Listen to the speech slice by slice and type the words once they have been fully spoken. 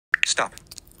Stop.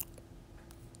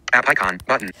 App icon.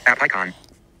 Button. App icon.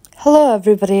 Hello,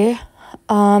 everybody.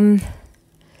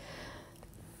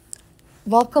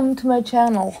 Welcome to my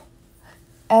channel.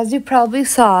 As you probably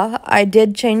saw, I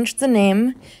did change the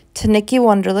name to Nikki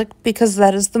Wunderlich because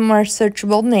that is the more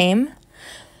searchable name.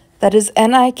 That is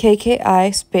Nikki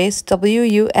space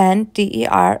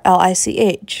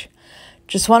Wunderlich.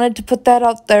 Just wanted to put that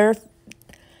out there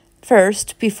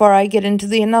first before I get into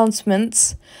the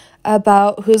announcements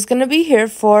about who's going to be here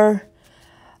for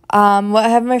what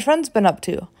have my friends been up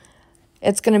to.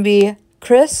 It's going to be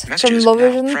Chris Messages. from Low Now,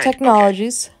 Vision Frank.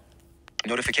 Technologies.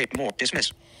 Notificate more.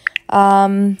 Dismiss.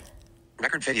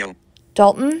 Record video.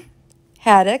 Dalton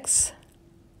Haddix.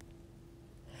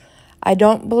 I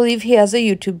don't believe he has a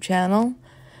YouTube channel.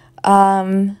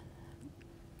 But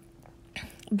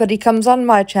he comes on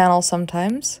my channel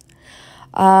sometimes.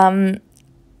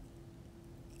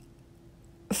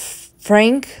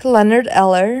 Frank Leonard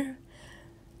Eller.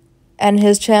 And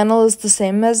his channel is the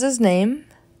same as his name.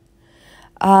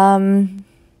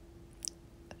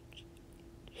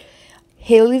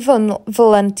 Haley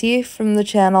Valenti from the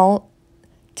channel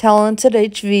Talented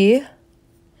HV.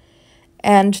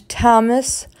 And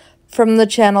Thomas from the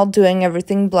channel Doing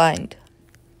Everything Blind.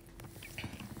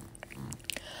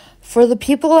 For the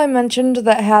people I mentioned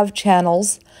that have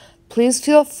channels, please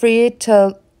feel free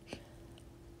to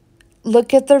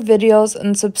look at their videos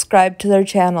and subscribe to their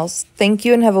channels. Thank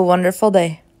you and have a wonderful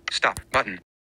day. Stop. Button.